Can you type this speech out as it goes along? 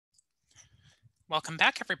Welcome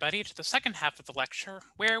back, everybody, to the second half of the lecture,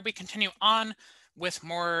 where we continue on with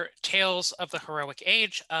more tales of the heroic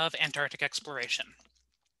age of Antarctic exploration.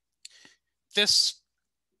 This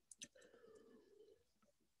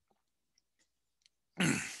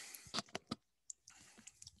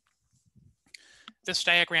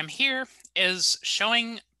diagram here is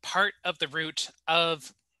showing part of the route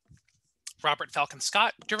of Robert Falcon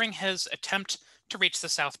Scott during his attempt to reach the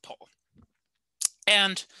South Pole.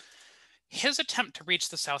 And his attempt to reach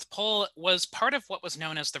the South Pole was part of what was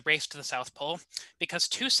known as the race to the South Pole, because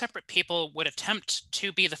two separate people would attempt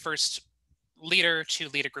to be the first leader to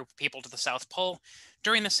lead a group of people to the South Pole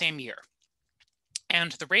during the same year.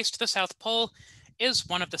 And the race to the South Pole is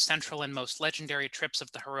one of the central and most legendary trips of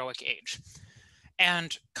the heroic age.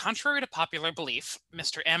 And contrary to popular belief,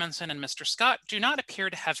 Mr. Amundsen and Mr. Scott do not appear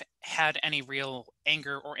to have had any real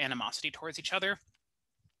anger or animosity towards each other,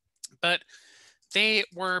 but they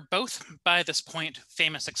were both, by this point,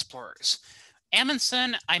 famous explorers.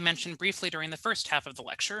 Amundsen, I mentioned briefly during the first half of the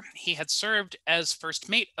lecture. He had served as first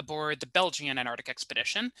mate aboard the Belgian Antarctic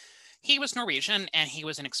expedition. He was Norwegian, and he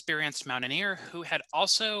was an experienced mountaineer who had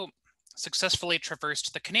also successfully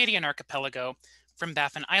traversed the Canadian archipelago from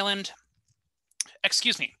Baffin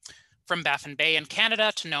Bay in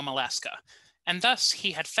Canada to Nome, Alaska, and thus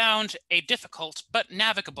he had found a difficult but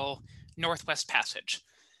navigable Northwest Passage.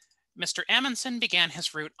 Mr. Amundsen began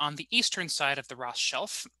his route on the eastern side of the Ross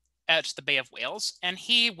Shelf at the Bay of Whales, and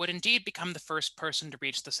he would indeed become the first person to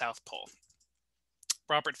reach the South Pole.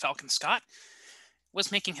 Robert Falcon Scott was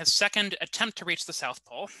making his second attempt to reach the South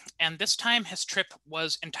Pole, and this time his trip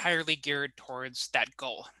was entirely geared towards that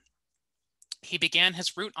goal. He began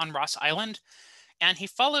his route on Ross Island, and he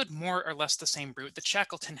followed more or less the same route that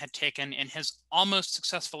Shackleton had taken in his almost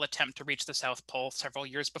successful attempt to reach the South Pole several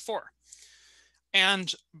years before.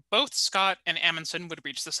 And both Scott and Amundsen would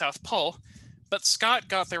reach the South Pole, but Scott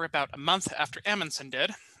got there about a month after Amundsen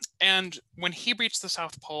did, and when he reached the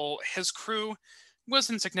South Pole, his crew was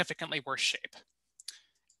in significantly worse shape.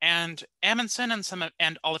 And Amundsen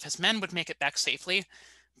and all of his men would make it back safely,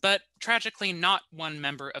 but tragically not one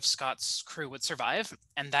member of Scott's crew would survive,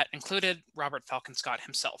 and that included Robert Falcon Scott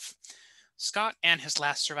himself. Scott and his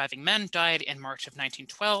last surviving men died in March of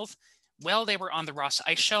 1912 while they were on the Ross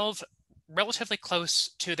Ice Shelf, relatively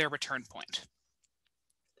close to their return point.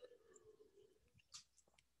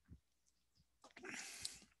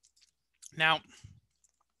 Now,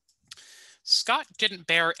 Scott didn't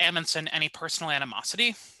bear Amundsen any personal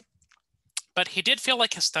animosity, but he did feel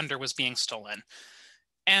like his thunder was being stolen.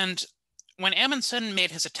 And when Amundsen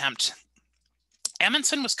made his attempt,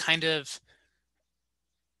 Amundsen was kind of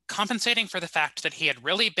compensating for the fact that he had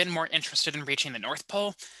really been more interested in reaching the North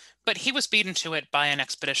Pole, but he was beaten to it by an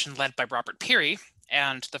expedition led by Robert Peary,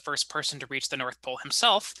 and the first person to reach the North Pole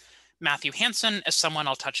himself, Matthew Hansen, is someone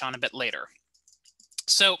I'll touch on a bit later.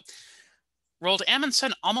 So, Roald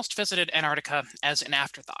Amundsen almost visited Antarctica as an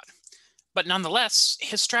afterthought, but nonetheless,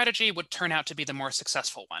 his strategy would turn out to be the more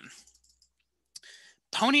successful one.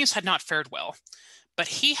 Ponies had not fared well, but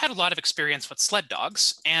he had a lot of experience with sled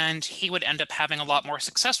dogs, and he would end up having a lot more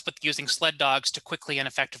success with using sled dogs to quickly and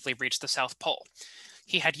effectively reach the South Pole.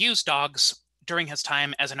 He had used dogs during his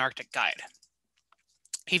time as an Arctic guide.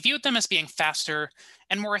 He viewed them as being faster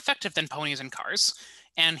and more effective than ponies and cars,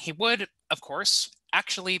 and he would, of course,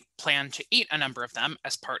 actually plan to eat a number of them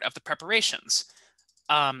as part of the preparations.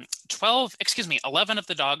 11 of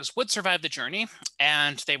the dogs would survive the journey,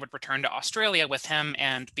 and they would return to Australia with him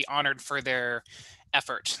and be honored for their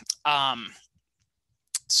effort.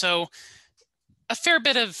 So a fair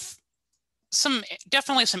bit of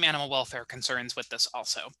definitely some animal welfare concerns with this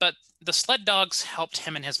also, but the sled dogs helped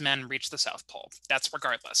him and his men reach the South Pole. That's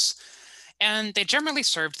regardless. And they generally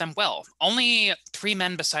served them well. Only 3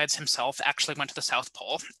 men besides himself actually went to the South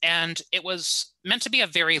Pole, and it was meant to be a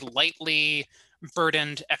very lightly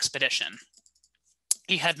burdened expedition.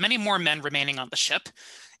 He had many more men remaining on the ship,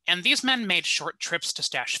 and these men made short trips to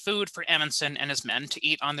stash food for Amundsen and his men to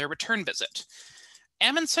eat on their return visit.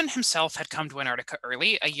 Amundsen himself had come to Antarctica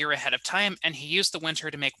early, a year ahead of time, and he used the winter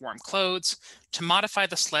to make warm clothes, to modify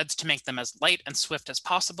the sleds to make them as light and swift as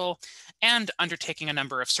possible, and undertaking a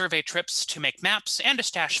number of survey trips to make maps and to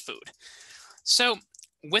stash food. So,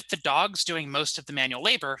 with the dogs doing most of the manual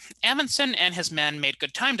labor, Amundsen and his men made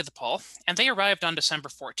good time to the pole, and they arrived on December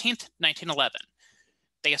 14th, 1911.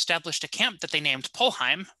 They established a camp that they named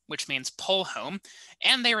Polheim, which means pole home,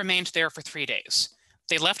 and they remained there for 3 days.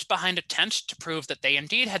 They left behind a tent to prove that they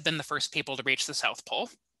indeed had been the first people to reach the South Pole,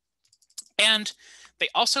 and they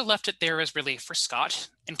also left it there as relief for Scott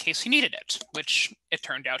in case he needed it, which it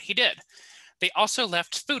turned out he did. They also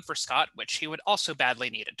left food for Scott, which he would also badly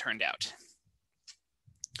need, it turned out.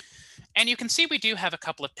 And you can see we do have a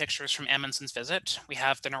couple of pictures from Amundsen's visit. We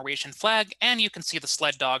have the Norwegian flag, and you can see the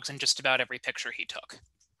sled dogs in just about every picture he took.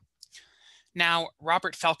 Now,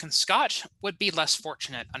 Robert Falcon Scott would be less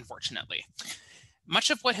fortunate, unfortunately. Much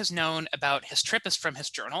of what is known about his trip is from his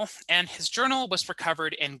journal, and his journal was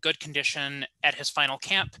recovered in good condition at his final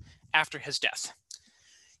camp after his death.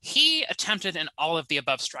 He attempted an all of the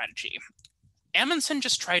above strategy. Amundsen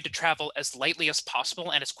just tried to travel as lightly as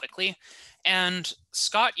possible and as quickly, and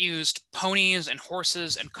Scott used ponies and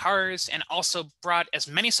horses and cars and also brought as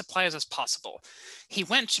many supplies as possible. He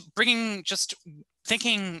went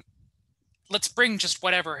thinking, let's bring just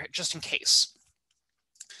whatever, just in case.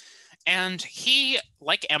 And he,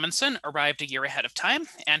 like Amundsen, arrived a year ahead of time,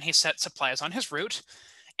 and he set supplies on his route.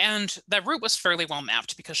 And that route was fairly well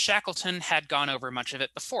mapped because Shackleton had gone over much of it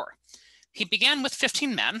before. He began with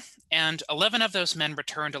 15 men, and 11 of those men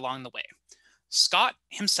returned along the way. Scott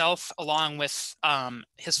himself, along with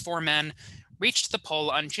his 4 men, reached the pole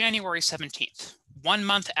on January 17th, 1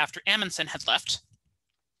 month after Amundsen had left.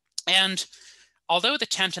 And although the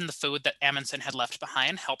tent and the food that Amundsen had left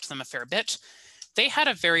behind helped them a fair bit, they had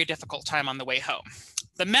a very difficult time on the way home.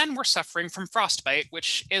 The men were suffering from frostbite,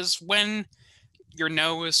 which is when your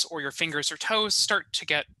nose or your fingers or toes start to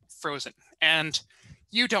get frozen, and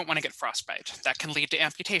you don't want to get frostbite. That can lead to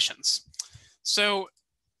amputations. So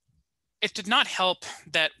it did not help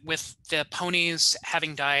that with the ponies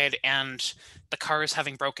having died and the cars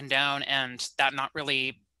having broken down and them not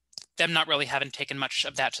really having taken much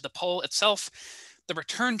of that to the pole itself, the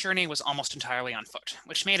return journey was almost entirely on foot,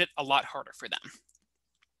 which made it a lot harder for them.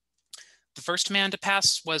 The first man to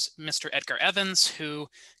pass was Mr. Edgar Evans, who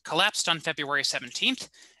collapsed on February 17th,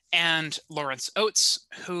 and Lawrence Oates,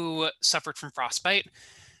 who suffered from frostbite,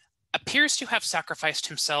 appears to have sacrificed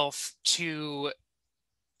himself to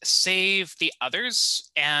save the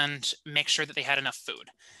others and make sure that they had enough food.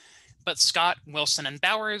 But Scott, Wilson, and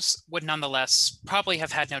Bowers would nonetheless probably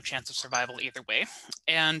have had no chance of survival either way.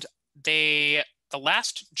 And the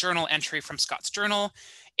last journal entry from Scott's journal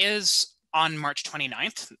is on March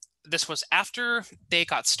 29th. This was after they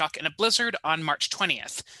got stuck in a blizzard on March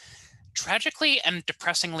 20th. Tragically and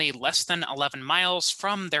depressingly less than 11 miles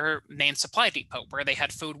from their main supply depot where they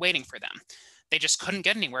had food waiting for them. They just couldn't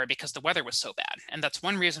get anywhere because the weather was so bad. And that's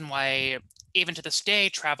one reason why, even to this day,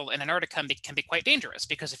 travel in Antarctica can be quite dangerous,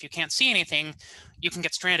 because if you can't see anything, you can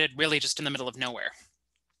get stranded really just in the middle of nowhere.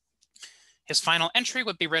 His final entry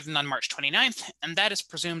would be written on March 29th, and that is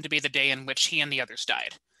presumed to be the day in which he and the others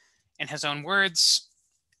died. In his own words,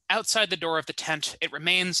 outside the door of the tent, it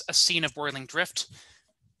remains a scene of whirling drift.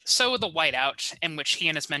 So the whiteout, in which he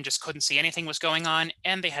and his men just couldn't see anything was going on,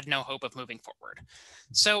 and they had no hope of moving forward.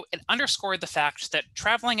 So it underscored the fact that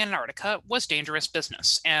traveling in Antarctica was dangerous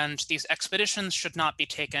business, and these expeditions should not be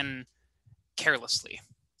taken carelessly.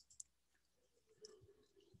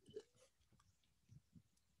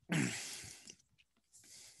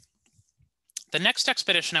 The next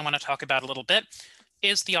expedition I want to talk about a little bit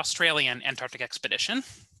is the Australian Antarctic expedition,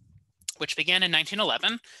 which began in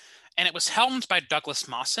 1911. And it was helmed by Douglas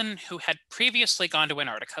Mawson, who had previously gone to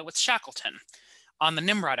Antarctica with Shackleton on the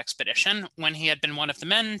Nimrod expedition when he had been one of the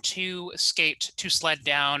men to sled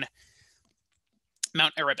down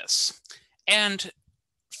Mount Erebus. And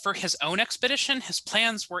for his own expedition, his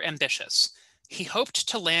plans were ambitious. He hoped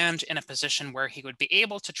to land in a position where he would be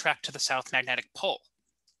able to trek to the South Magnetic Pole.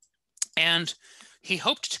 And he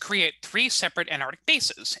hoped to create 3 separate Antarctic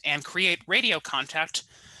bases and create radio contact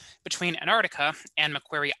between Antarctica and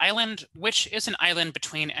Macquarie Island, which is an island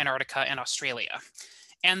between Antarctica and Australia.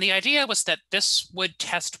 And the idea was that this would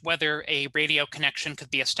test whether a radio connection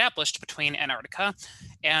could be established between Antarctica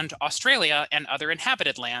and Australia and other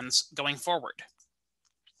inhabited lands going forward.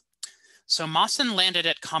 So Mawson landed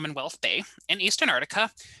at Commonwealth Bay in East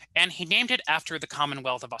Antarctica, and he named it after the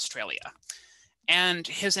Commonwealth of Australia. And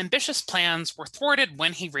his ambitious plans were thwarted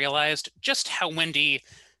when he realized just how windy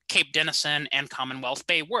Cape Denison and Commonwealth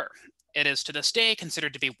Bay were. It is to this day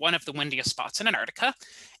considered to be one of the windiest spots in Antarctica,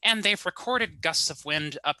 and they've recorded gusts of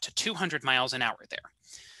wind up to 200 miles an hour there.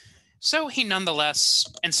 So he nonetheless,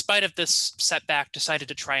 in spite of this setback, decided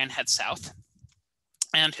to try and head south.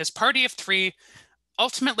 And his party of 3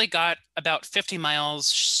 ultimately got about 50 miles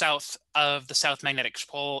south of the South Magnetic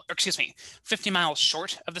Pole, 50 miles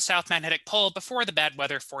short of the South Magnetic Pole before the bad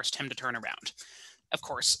weather forced him to turn around. Of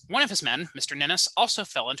course, one of his men, Mr. Ninnis, also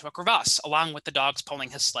fell into a crevasse, along with the dogs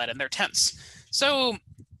pulling his sled and their tents. So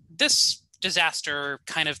this disaster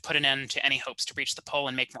kind of put an end to any hopes to reach the pole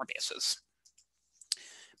and make more bases.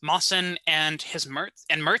 Mawson and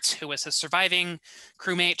Mertz, who was his surviving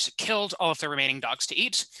crewmate, killed all of the remaining dogs to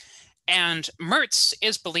eat. And Mertz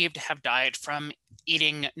is believed to have died from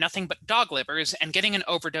eating nothing but dog livers and getting an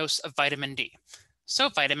overdose of vitamin D. So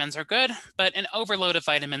vitamins are good, but an overload of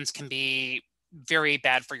vitamins can be very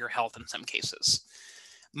bad for your health in some cases.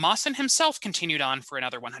 Mawson himself continued on for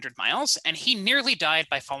another 100 miles, and he nearly died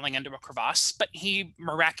by falling into a crevasse, but he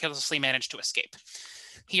miraculously managed to escape.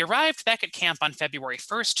 He arrived back at camp on February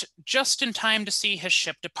 1st, just in time to see his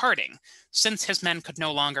ship departing, since his men could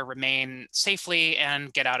no longer remain safely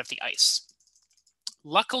and get out of the ice.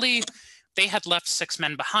 Luckily, they had left 6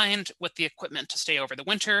 men behind with the equipment to stay over the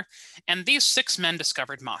winter, and these 6 men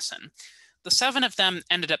discovered Mawson. The 7 of them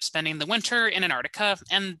ended up spending the winter in Antarctica,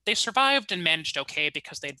 and they survived and managed okay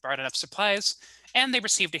because they'd brought enough supplies, and they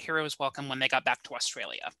received a hero's welcome when they got back to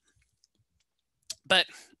Australia. But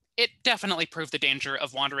it definitely proved the danger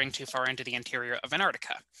of wandering too far into the interior of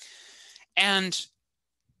Antarctica. And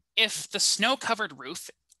if the snow-covered roof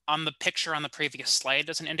on the picture on the previous slide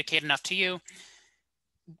doesn't indicate enough to you,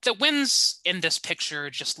 the winds in this picture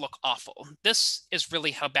just look awful. This is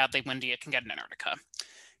really how badly windy it can get in Antarctica.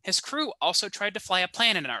 His crew also tried to fly a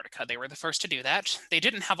plane in Antarctica. They were the first to do that. They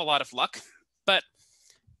didn't have a lot of luck, but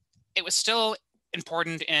it was still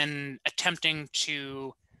important in attempting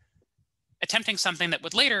something that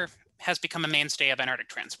would later has become a mainstay of Antarctic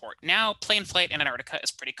transport. Now, plane flight in Antarctica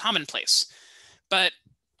is pretty commonplace, but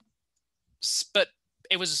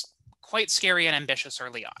it was quite scary and ambitious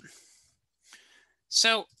early on.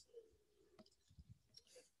 So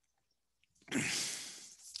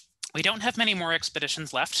we don't have many more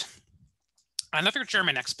expeditions left. Another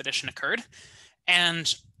German expedition occurred,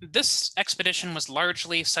 and this expedition was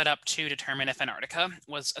largely set up to determine if Antarctica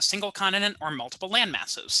was a single continent or multiple land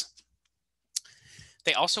masses.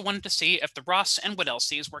 They also wanted to see if the Ross and Weddell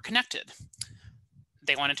Seas were connected.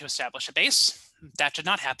 They wanted to establish a base. That did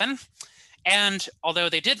not happen. And although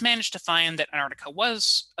they did manage to find that Antarctica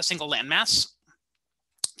was a single landmass,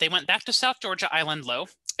 they went back to South Georgia Island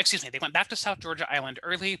they went back to South Georgia Island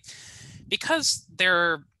early because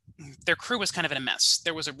their crew was kind of in a mess.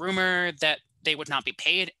 There was a rumor that they would not be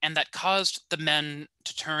paid, and that caused the men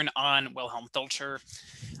to turn on Wilhelm Fulcher,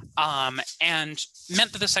 and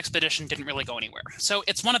meant that this expedition didn't really go anywhere. So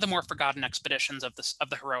it's one of the more forgotten expeditions of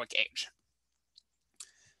the heroic age.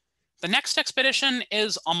 The next expedition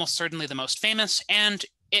is almost certainly the most famous, and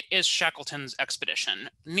it is Shackleton's expedition,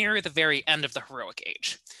 near the very end of the heroic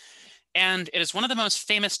age. And it is one of the most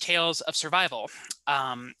famous tales of survival.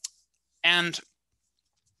 And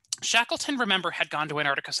Shackleton, remember, had gone to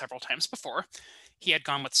Antarctica several times before. He had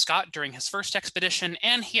gone with Scott during his first expedition,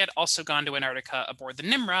 and he had also gone to Antarctica aboard the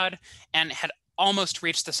Nimrod and had almost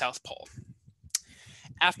reached the South Pole.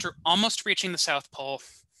 After almost reaching the South Pole,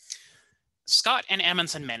 Scott and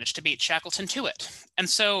Amundsen managed to beat Shackleton to it. And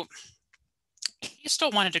so he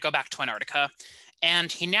still wanted to go back to Antarctica,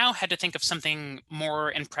 and he now had to think of something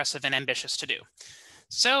more impressive and ambitious to do.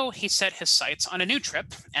 So he set his sights on a new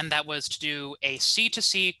trip, and that was to do a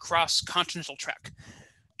sea-to-sea cross-continental trek,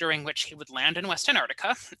 during which he would land in West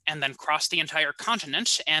Antarctica and then cross the entire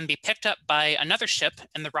continent and be picked up by another ship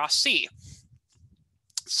in the Ross Sea.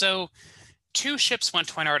 So 2 ships went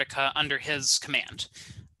to Antarctica under his command,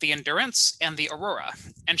 the Endurance and the Aurora,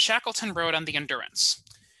 and Shackleton rode on the Endurance.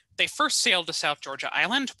 They first sailed to South Georgia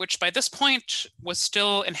Island, which by this point was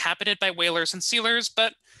still inhabited by whalers and sealers,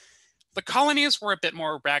 but the colonies were a bit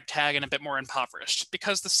more ragtag and a bit more impoverished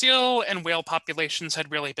because the seal and whale populations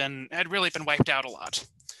had really been wiped out a lot.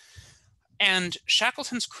 And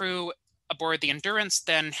Shackleton's crew aboard the Endurance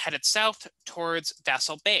then headed south towards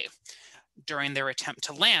Vassal Bay. During their attempt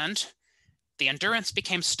to land, the Endurance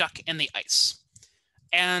became stuck in the ice.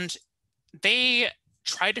 And they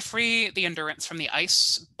tried to free the Endurance from the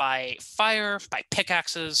ice by fire, by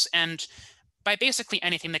pickaxes, and by basically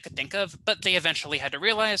anything they could think of, but they eventually had to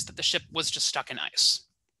realize that the ship was just stuck in ice.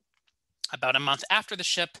 About a month after the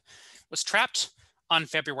ship was trapped, on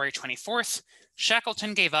February 24th,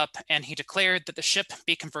 Shackleton gave up and he declared that the ship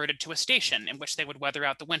be converted to a station in which they would weather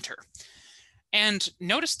out the winter. And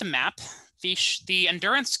notice the map. The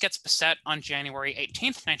Endurance gets beset on January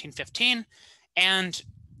 18th, 1915, and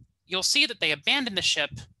you'll see that they abandoned the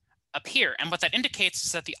ship up here. And what that indicates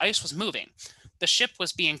is that the ice was moving. The ship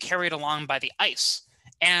was being carried along by the ice.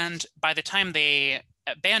 And by the time they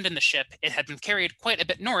abandoned the ship, it had been carried quite a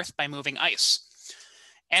bit north by moving ice.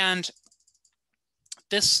 And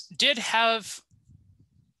this did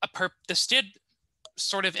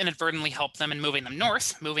sort of inadvertently help them in moving them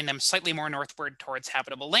north, moving them slightly more northward towards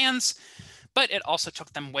habitable lands, but it also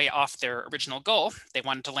took them way off their original goal. They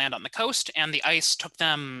wanted to land on the coast, and the ice took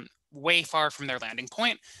them way far from their landing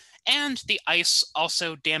point, and the ice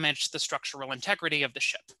also damaged the structural integrity of the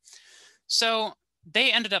ship. So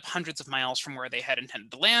They ended up hundreds of miles from where they had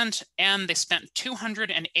intended to land, and they spent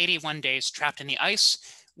 281 days trapped in the ice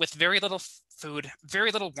with very little food,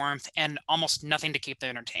 very little warmth, and almost nothing to keep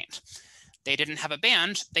them entertained. They didn't have a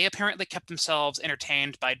band. They apparently kept themselves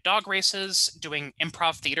entertained by dog races, doing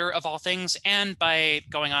improv theater of all things, and by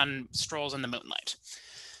going on strolls in the moonlight.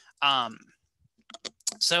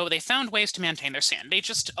 So they found ways to maintain their sanity, they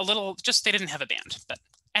didn't have a band. But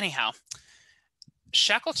anyhow,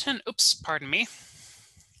 Shackleton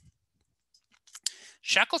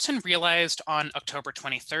realized on October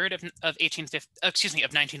 23rd of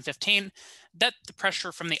 1915 that the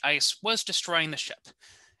pressure from the ice was destroying the ship.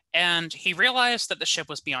 And he realized that the ship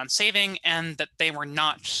was beyond saving and that they were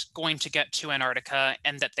not going to get to Antarctica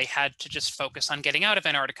and that they had to just focus on getting out of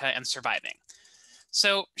Antarctica and surviving.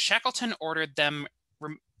 So Shackleton ordered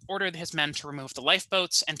his men to remove the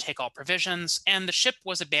lifeboats and take all provisions, and the ship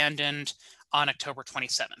was abandoned on October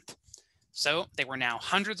 27th. So they were now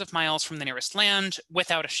hundreds of miles from the nearest land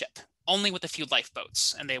without a ship, only with a few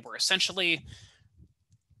lifeboats, and they were essentially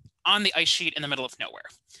on the ice sheet in the middle of nowhere.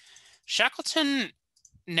 Shackleton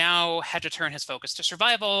now had to turn his focus to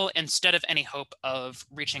survival instead of any hope of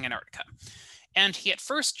reaching Antarctica. And he at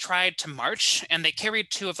first tried to march, and they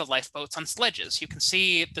carried 2 of the lifeboats on sledges. You can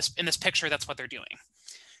see this in this picture, that's what they're doing.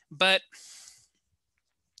 But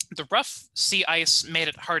the rough sea ice made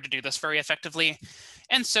it hard to do this very effectively,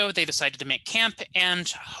 and so they decided to make camp and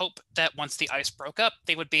hope that once the ice broke up,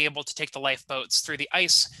 they would be able to take the lifeboats through the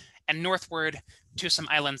ice and northward to some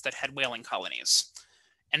islands that had whaling colonies.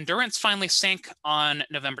 Endurance finally sank on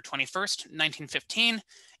November 21st, 1915,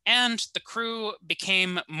 and the crew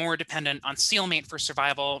became more dependent on seal meat for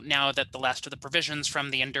survival now that the last of the provisions from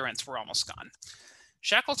the Endurance were almost gone.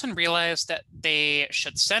 Shackleton realized that they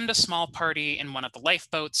should send a small party in one of the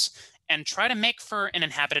lifeboats and try to make for an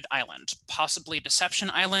inhabited island, possibly Deception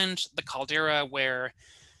Island, the caldera where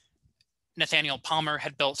Nathaniel Palmer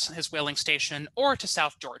had built his whaling station, or to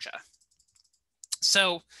South Georgia.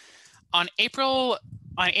 So on April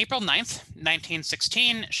 9th,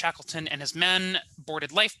 1916, Shackleton and his men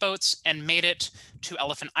boarded lifeboats and made it to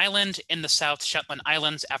Elephant Island in the South Shetland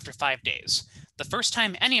Islands after 5 days, the first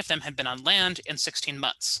time any of them had been on land in 16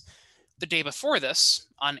 months. The day before this,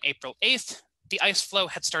 on April 8th, the ice floe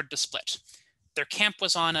had started to split. Their camp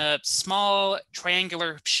was on a small,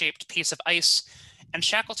 triangular-shaped piece of ice, and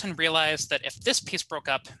Shackleton realized that if this piece broke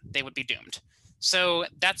up, they would be doomed. So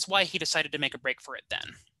that's why he decided to make a break for it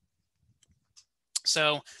then.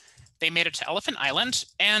 So they made it to Elephant Island,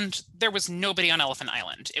 and there was nobody on Elephant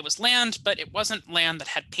Island. It was land, but it wasn't land that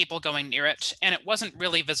had people going near it, and it wasn't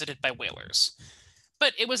really visited by whalers.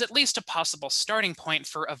 But it was at least a possible starting point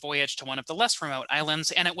for a voyage to one of the less remote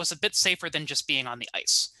islands, and it was a bit safer than just being on the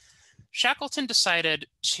ice. Shackleton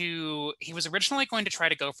he was originally going to try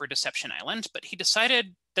to go for Deception Island, but he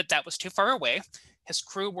decided that that was too far away. His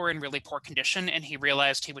crew were in really poor condition, and he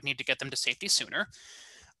realized he would need to get them to safety sooner.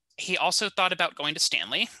 He also thought about going to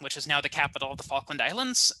Stanley, which is now the capital of the Falkland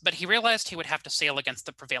Islands, but he realized he would have to sail against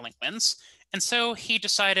the prevailing winds, and so he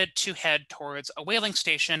decided to head towards a whaling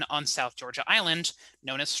station on South Georgia Island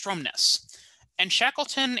known as Stromness. And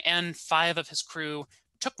Shackleton and 5 of his crew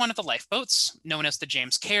took one of the lifeboats, known as the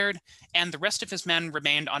James Caird, and the rest of his men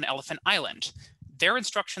remained on Elephant Island. Their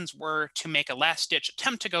instructions were to make a last-ditch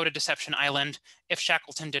attempt to go to Deception Island if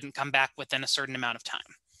Shackleton didn't come back within a certain amount of time.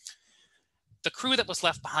 The crew that was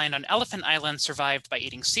left behind on Elephant Island survived by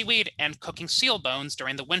eating seaweed and cooking seal bones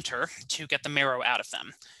during the winter to get the marrow out of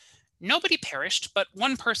them. Nobody perished, but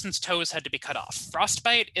one person's toes had to be cut off.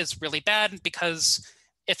 Frostbite is really bad because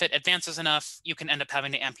if it advances enough, you can end up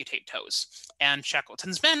having to amputate toes. And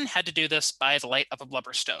Shackleton's men had to do this by the light of a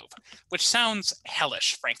blubber stove, which sounds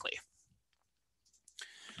hellish, frankly.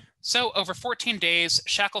 So over 14 days,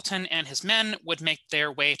 Shackleton and his men would make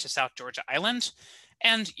their way to South Georgia Island,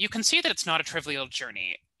 and you can see that it's not a trivial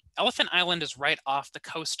journey. Elephant Island is right off the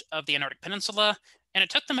coast of the Antarctic Peninsula, and it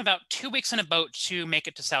took them about 2 weeks in a boat to make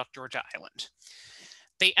it to South Georgia Island.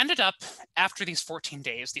 They ended up, after these 14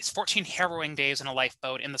 days, these 14 harrowing days in a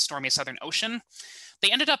lifeboat in the stormy Southern Ocean,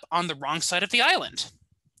 they ended up on the wrong side of the island.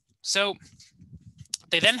 So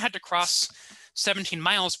they then had to cross 17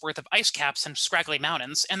 miles worth of ice caps and scraggly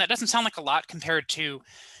mountains, and that doesn't sound like a lot compared to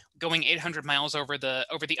going 800 miles over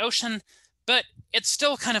the ocean, but it's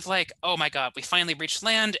still kind of like, oh my God, we finally reached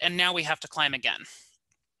land and now we have to climb again.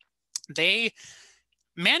 They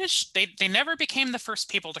never became the first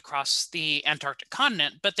people to cross the Antarctic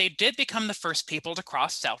continent, but they did become the first people to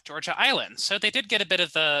cross South Georgia Island. So they did get a bit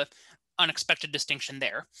of the unexpected distinction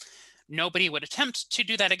there. Nobody would attempt to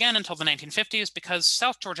do that again until the 1950s because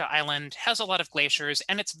South Georgia Island has a lot of glaciers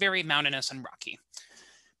and it's very mountainous and rocky.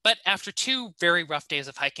 But after 2 very rough days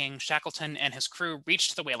of hiking, Shackleton and his crew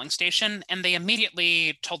reached the whaling station, and they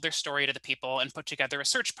immediately told their story to the people and put together a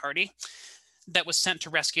search party that was sent to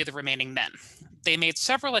rescue the remaining men. They made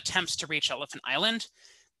several attempts to reach Elephant Island.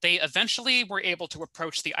 They eventually were able to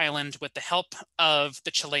approach the island with the help of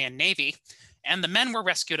the Chilean Navy, and the men were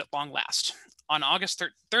rescued at long last on August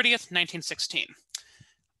 30th, 1916.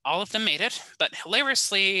 All of them made it, but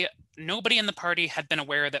hilariously, nobody in the party had been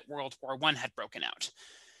aware that World War I had broken out.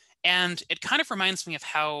 And it kind of reminds me of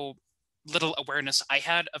how little awareness I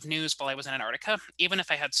had of news while I was in Antarctica, even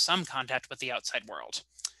if I had some contact with the outside world.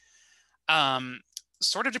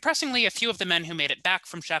 Sort of depressingly, a few of the men who made it back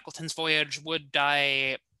from Shackleton's voyage would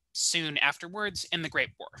die soon afterwards in the Great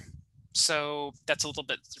War. So that's a little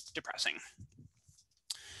bit depressing.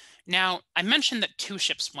 Now, I mentioned that 2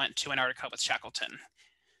 ships went to Antarctica with Shackleton.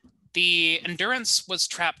 The Endurance was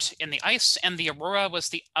trapped in the ice, and the Aurora was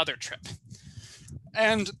the other trip.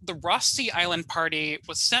 And the Ross Sea Island party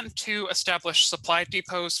was sent to establish supply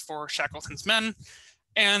depots for Shackleton's men.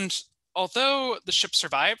 And although the ship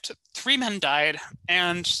survived, 3 men died,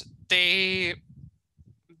 and their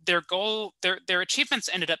achievements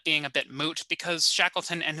ended up being a bit moot because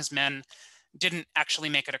Shackleton and his men didn't actually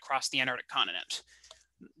make it across the Antarctic continent.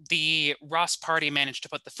 The Ross party managed to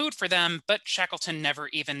put the food for them, but Shackleton never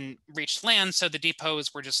even reached land, so the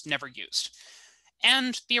depots were just never used.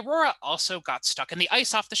 And the Aurora also got stuck in the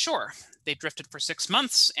ice off the shore. They drifted for 6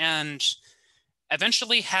 months and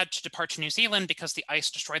eventually had to depart to New Zealand because the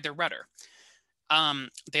ice destroyed their rudder.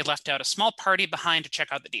 They left out a small party behind to check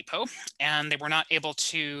out the depot, and they were not able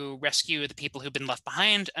to rescue the people who'd been left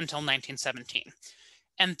behind until 1917.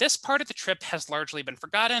 And this part of the trip has largely been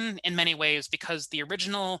forgotten in many ways because the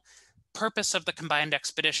original purpose of the combined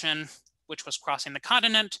expedition, which was crossing the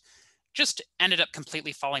continent, just ended up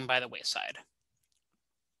completely falling by the wayside.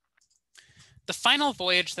 The final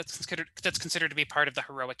voyage that's considered to be part of the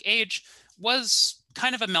heroic age was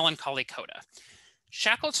kind of a melancholy coda.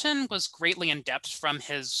 Shackleton was greatly in debt from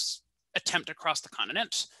his attempt to cross the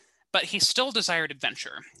continent, but he still desired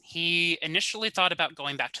adventure. He initially thought about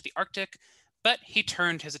going back to the Arctic, but he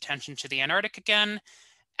turned his attention to the Antarctic again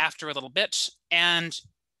after a little bit, and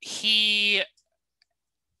he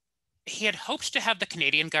had hoped to have the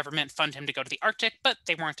Canadian government fund him to go to the Arctic, but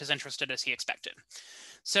they weren't as interested as he expected.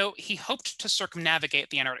 So he hoped to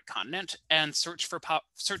circumnavigate the Antarctic continent and search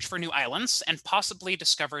for new islands and possibly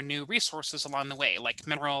discover new resources along the way, like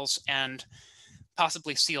minerals and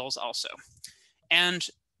possibly seals also. And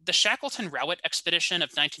the Shackleton-Rowett expedition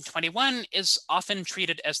of 1921 is often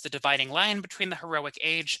treated as the dividing line between the heroic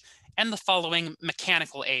age and the following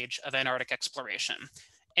mechanical age of Antarctic exploration,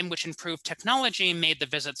 in which improved technology made the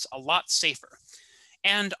visits a lot safer.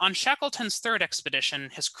 And on Shackleton's 3rd expedition,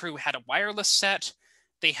 his crew had a wireless set,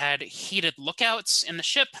 they had heated lookouts in the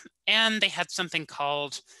ship, and they had something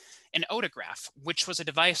called an odograph, which was a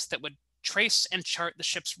device that would trace and chart the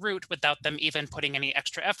ship's route without them even putting any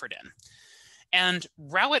extra effort in. And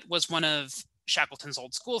Rowett was one of Shackleton's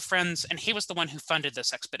old school friends, and he was the one who funded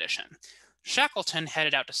this expedition. Shackleton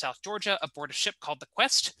headed out to South Georgia aboard a ship called the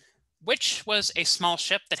Quest, which was a small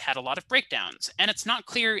ship that had a lot of breakdowns, and it's not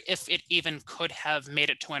clear if it even could have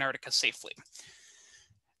made it to Antarctica safely.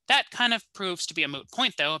 That kind of proves to be a moot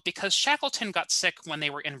point, though, because Shackleton got sick when they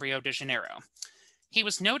were in Rio de Janeiro. He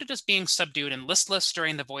was noted as being subdued and listless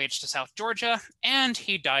during the voyage to South Georgia, and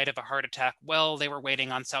he died of a heart attack while they were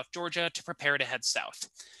waiting on South Georgia to prepare to head south.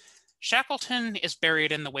 Shackleton is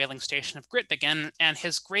buried in the whaling station of Grytviken, and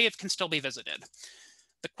his grave can still be visited.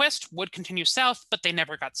 The Quest would continue south, but they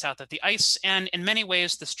never got south of the ice, and in many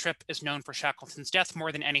ways this trip is known for Shackleton's death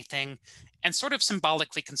more than anything, and sort of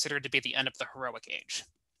symbolically considered to be the end of the heroic age.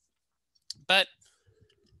 But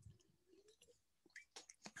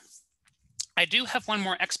I do have one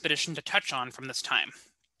more expedition to touch on from this time.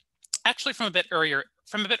 Actually from a bit earlier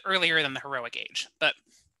than the heroic age, but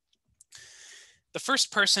the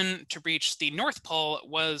first person to reach the North Pole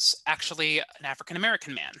was actually an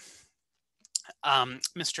African-American man,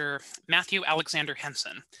 Mr. Matthew Alexander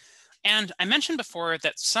Henson. And I mentioned before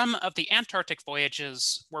that some of the Antarctic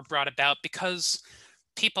voyages were brought about because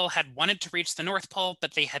people had wanted to reach the North Pole,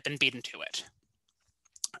 but they had been beaten to it.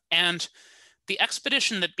 And the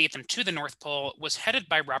expedition that beat them to the North Pole was headed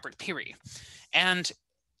by Robert Peary. And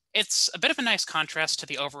it's a bit of a nice contrast to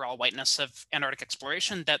the overall whiteness of Antarctic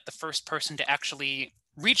exploration that the first person to actually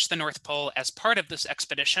reach the North Pole as part of this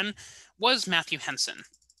expedition was Matthew Henson.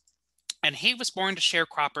 And he was born to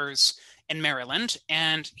sharecroppers in Maryland,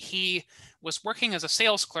 and he was working as a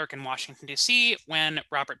sales clerk in Washington, D.C. when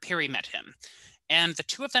Robert Peary met him. And the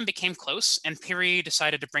two of them became close, and Peary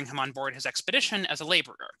decided to bring him on board his expedition as a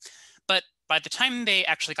laborer. But by the time they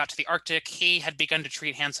actually got to the Arctic, he had begun to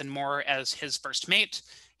treat Hansen more as his first mate.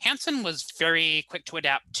 Hansen was very quick to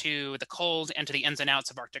adapt to the cold and to the ins and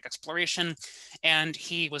outs of Arctic exploration, and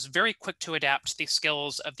he was very quick to adapt the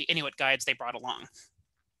skills of the Inuit guides they brought along.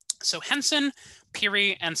 So Hansen,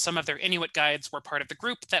 Peary, and some of their Inuit guides were part of the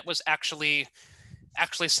group that was actually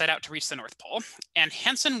set out to reach the North Pole, and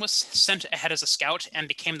Hansen was sent ahead as a scout and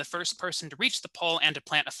became the first person to reach the pole and to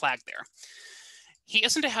plant a flag there. He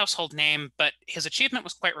isn't a household name, but his achievement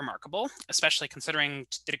was quite remarkable, especially considering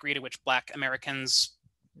the degree to which Black Americans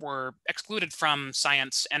were excluded from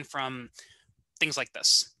science and from things like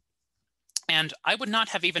this. And I would not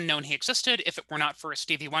have even known he existed if it were not for a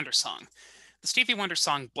Stevie Wonder song. The Stevie Wonder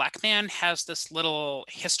song Black Man has this little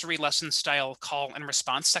history lesson style call and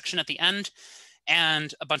response section at the end,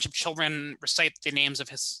 and a bunch of children recite the names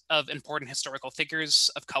of important historical figures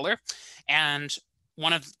of color. And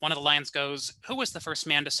one of the lines goes, "Who was the first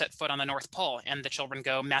man to set foot on the North Pole?" And the children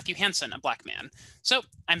go, "Matthew Hansen, a Black man." So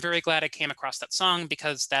I'm very glad I came across that song,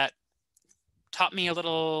 because that taught me a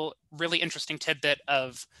little really interesting tidbit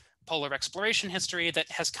of polar exploration history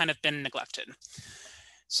that has kind of been neglected.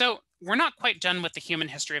 So we're not quite done with the human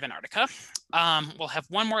history of Antarctica. We'll have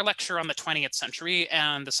one more lecture on the 20th century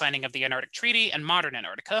and the signing of the Antarctic Treaty and modern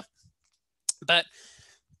Antarctica. But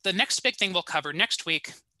the next big thing we'll cover next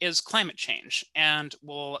week is climate change, and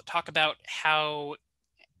we'll talk about how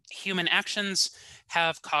human actions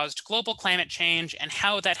have caused global climate change and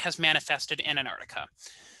how that has manifested in Antarctica.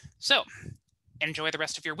 So enjoy the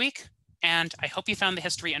rest of your week, and I hope you found the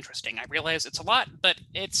history interesting. I realize it's a lot, but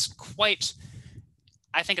I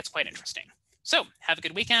think it's quite interesting. So have a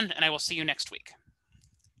good weekend, and I will see you next week.